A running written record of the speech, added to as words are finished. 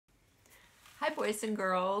Hi boys and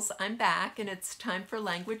girls, I'm back and it's time for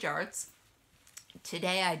language arts.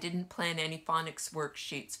 Today I didn't plan any phonics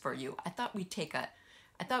worksheets for you. I thought we'd take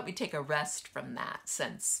a rest from that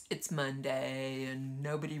since it's Monday and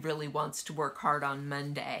nobody really wants to work hard on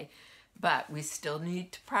Monday. But we still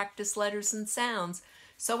need to practice letters and sounds.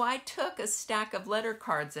 So I took a stack of letter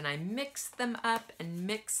cards and I mixed them up and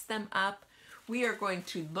mixed them up. We are going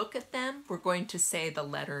to look at them. We're going to say the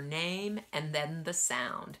letter name and then the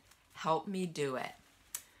sound. Help me do it.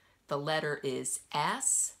 The letter is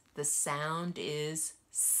S. The sound is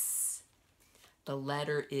S. The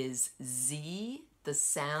letter is Z. The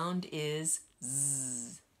sound is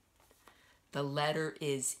Z. The letter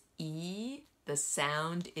is E. The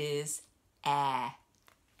sound is A.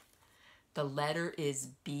 The letter is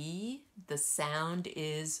B. The sound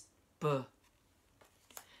is B.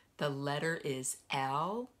 The letter is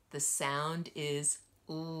L. The sound is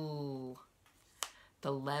L.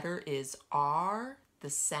 The letter is R. The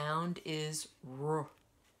sound is R.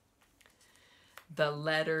 The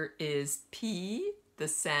letter is P. The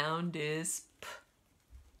sound is P.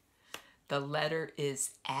 The letter is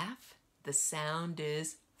F. The sound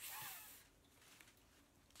is F.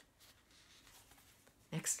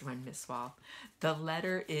 Next one, Miss Wall. The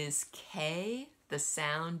letter is K. The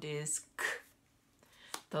sound is K.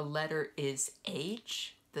 The letter is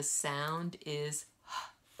H. The sound is H.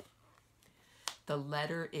 The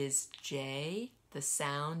letter is J. The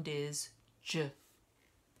sound is J.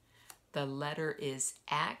 The letter is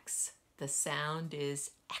X. The sound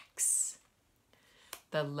is X.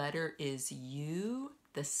 The letter is U.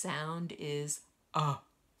 The sound is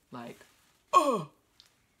like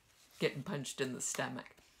getting punched in the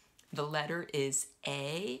stomach. The letter is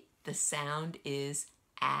A. The sound is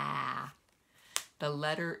A. The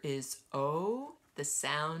letter is O. The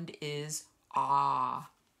sound is Ah.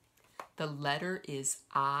 The letter is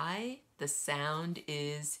I. The sound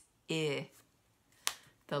is I.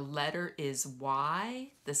 The letter is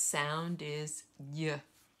Y. The sound is Y.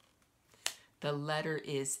 The letter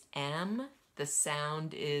is M. The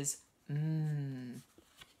sound is M.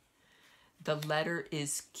 The letter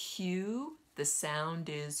is Q. The sound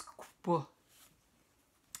is Q.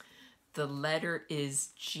 The letter is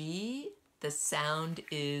G. The sound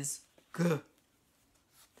is G.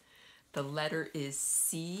 The letter is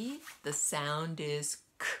C. The sound is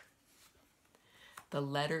K. The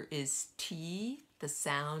letter is T. The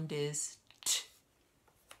sound is T.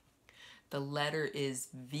 The letter is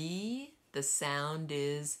V. The sound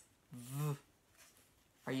is V.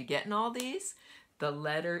 Are you getting all these? The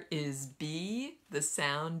letter is B. The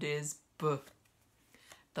sound is B.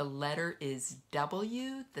 The letter is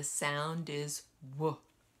W. The sound is W.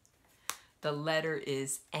 The letter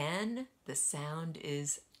is N. The sound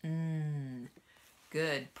is N.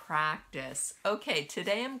 Good practice. Okay,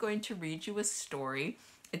 today I'm going to read you a story.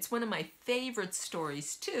 It's one of my favorite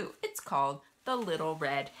stories too. It's called The Little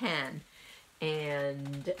Red Hen.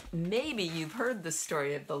 And maybe you've heard the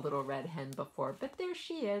story of the Little Red Hen before, but there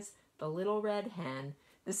she is, the Little Red Hen.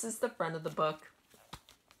 This is the front of the book,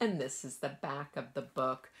 and this is the back of the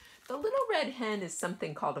book. The Little Red Hen is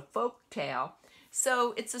something called a folk tale.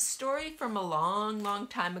 So it's a story from a long, long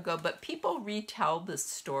time ago, but people retell this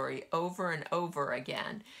story over and over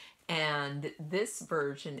again. And this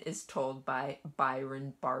version is told by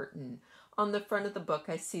Byron Barton. On the front of the book,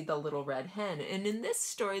 I see the Little Red Hen. And in this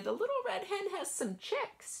story, the Little Red Hen has some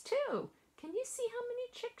chicks, too. Can you see how many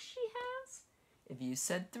chicks she has? If you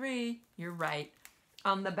said 3, you're right.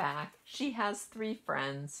 On the back, she has 3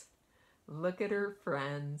 friends. Look at her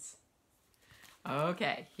friends.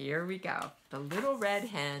 Okay, here we go. The Little Red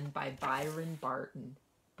Hen by Byron Barton.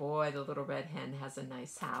 Boy, the Little Red Hen has a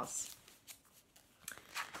nice house.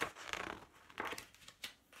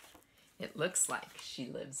 It looks like she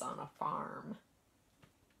lives on a farm.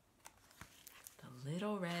 The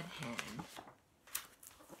Little Red Hen.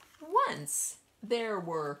 Once there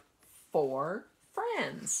were 4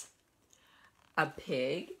 friends. A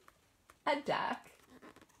pig, a duck,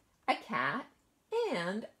 a cat,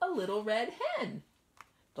 and a little red hen.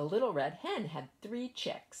 The little red hen had 3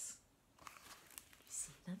 chicks.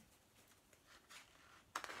 See them?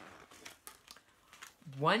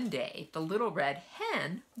 One day, the little red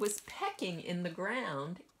hen was pecking in the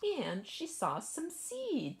ground and she saw some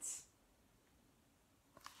seeds.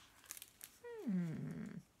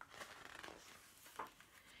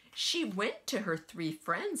 She went to her 3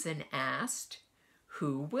 friends and asked,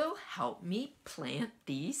 "Who will help me plant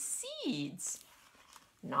these seeds?"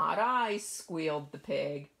 "Not I," squealed the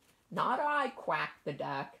pig. "Not I," quacked the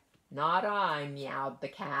duck. "Not I," meowed the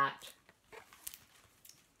cat.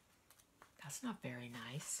 That's not very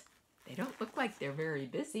nice. They don't look like they're very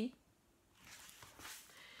busy.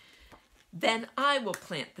 Then I will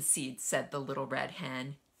plant the seeds, said the little red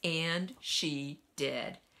hen, and she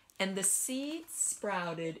did. And the seeds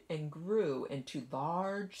sprouted and grew into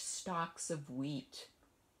large stalks of wheat.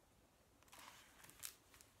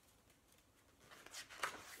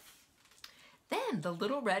 Then the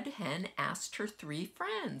little red hen asked her 3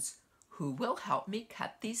 friends, "Who will help me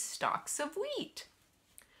cut these stalks of wheat?"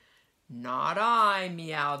 "Not I,"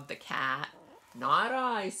 meowed the cat. "Not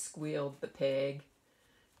I," squealed the pig.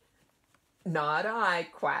 "Not I,"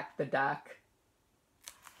 quacked the duck.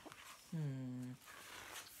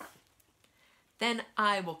 Then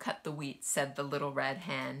I will cut the wheat, said the little red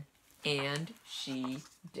hen, and she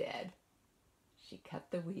did. She cut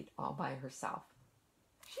the wheat all by herself.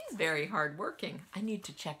 She's very hardworking. I need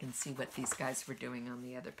to check and see what these guys were doing on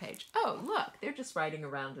the other page. Oh, look, they're just riding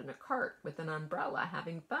around in a cart with an umbrella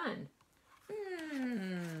having fun.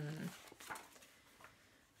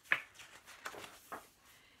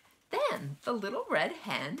 Then the little red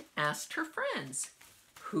hen asked her friends,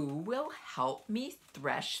 "Who will help me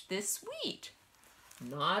thresh this wheat?"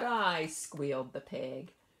 "Not I," squealed the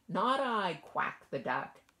pig. "Not I," quacked the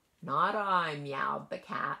duck. "Not I," meowed the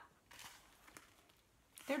cat.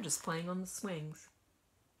 They're just playing on the swings.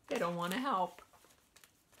 They don't want to help.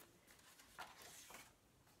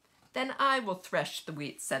 "Then I will thresh the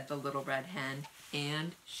wheat," said the little red hen,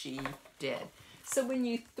 and she did. So when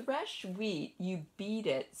you thresh wheat, you beat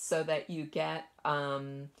it so that you get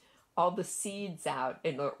all the seeds out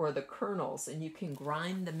or the kernels, and you can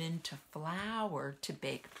grind them into flour to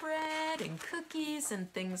bake bread and cookies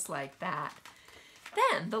and things like that.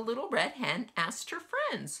 Then the little red hen asked her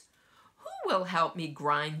friends, "Who will help me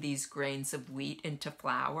grind these grains of wheat into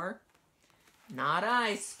flour?" "Not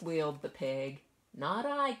I," squealed the pig. "Not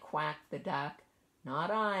I," quacked the duck. "Not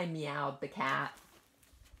I," meowed the cat.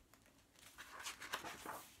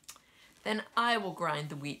 "Then I will grind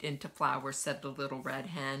the wheat into flour," said the little red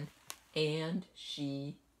hen, and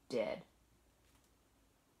she did.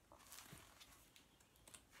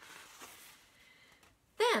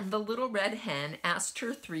 Then the little red hen asked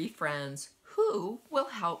her 3 friends, "Who will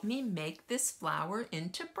help me make this flour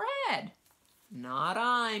into bread?" "Not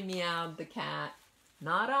I," meowed the cat.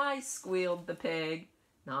 "Not I," squealed the pig.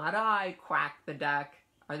 "Not I," quacked the duck.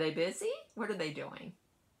 Are they busy? What are they doing?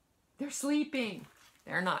 They're sleeping.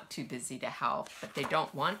 They're not too busy to help, but they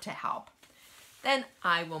don't want to help. "Then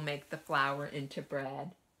I will make the flour into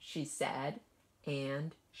bread," she said,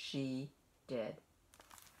 and she did.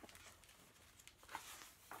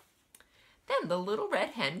 Then the little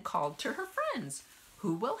red hen called to her friends,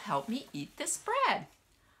 "Who will help me eat this bread?"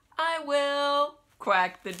 "I will,"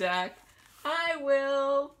 quacked the duck. "I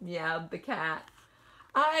will," meowed the cat.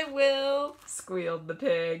 "I will," squealed the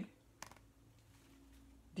pig.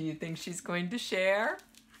 Do you think she's going to share?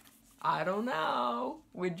 I don't know.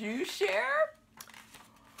 Would you share?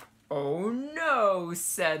 "Oh no,"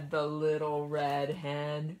 said the little red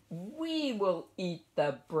hen. "We will eat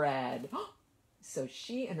the bread." So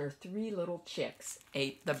she and her 3 little chicks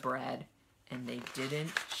ate the bread, and they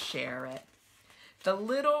didn't share it. The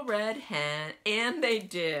little red hen, and they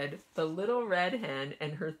did, the little red hen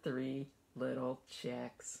and her 3 little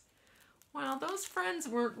chicks. Wow, those friends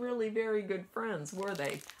weren't really very good friends, were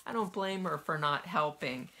they? I don't blame her for not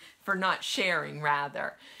helping, for not sharing,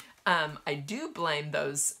 rather. I do blame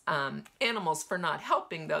those animals for not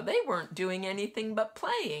helping, though. They weren't doing anything but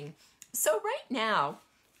playing. So right now,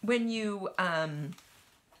 when you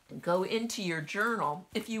go into your journal,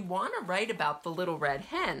 if you want to write about the little red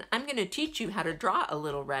hen, I'm going to teach you how to draw a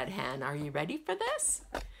little red hen. Are you ready for this?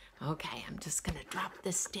 Okay, I'm just going to drop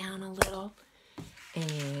this down a little.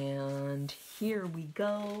 And here we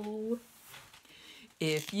go.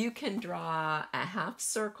 If you can draw a half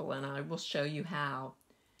circle, and I will show you how.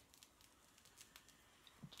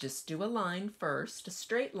 Just do a line first, a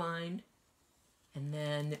straight line, and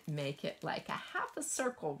then make it like a half a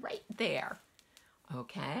circle right there.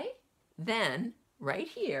 Okay? Then, right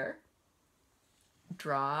here,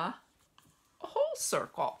 draw a whole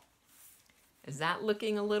circle. Is that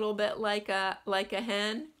looking a little bit like a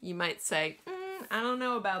hen? You might say, I don't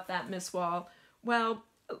know about that, Miss Wall. Well,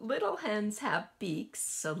 little hens have beaks,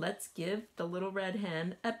 so let's give the little red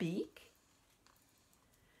hen a beak.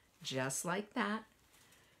 Just like that.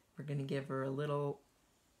 We're going to give her a little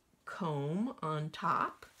comb on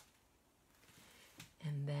top.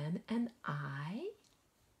 And then an eye.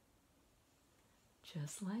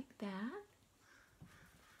 Just like that.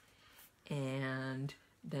 And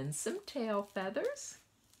then some tail feathers.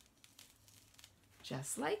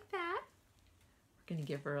 Just like that. We're going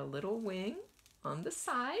to give her a little wing on the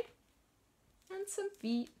side and some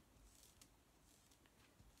feet.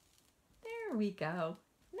 There we go.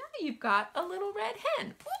 you've got a little red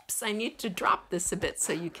hen. Oops, I need to drop this a bit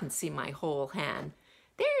so you can see my whole hen.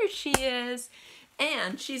 There she is.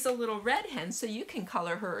 And she's a little red hen, so you can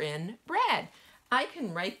color her in red. I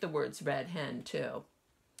can write the words red hen too.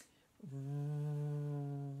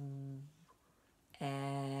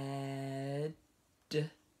 Red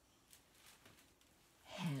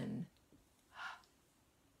hen.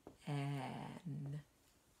 N.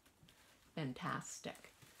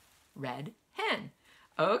 Fantastic. Red hen.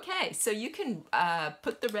 Okay, so you can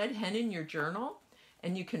put the red hen in your journal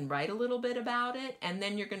and you can write a little bit about it, and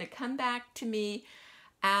then you're going to come back to me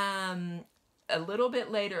a little bit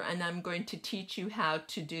later and I'm going to teach you how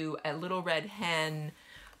to do a little red hen,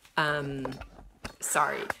 a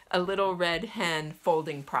little red hen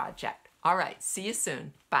folding project. All right, see you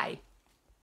soon. Bye.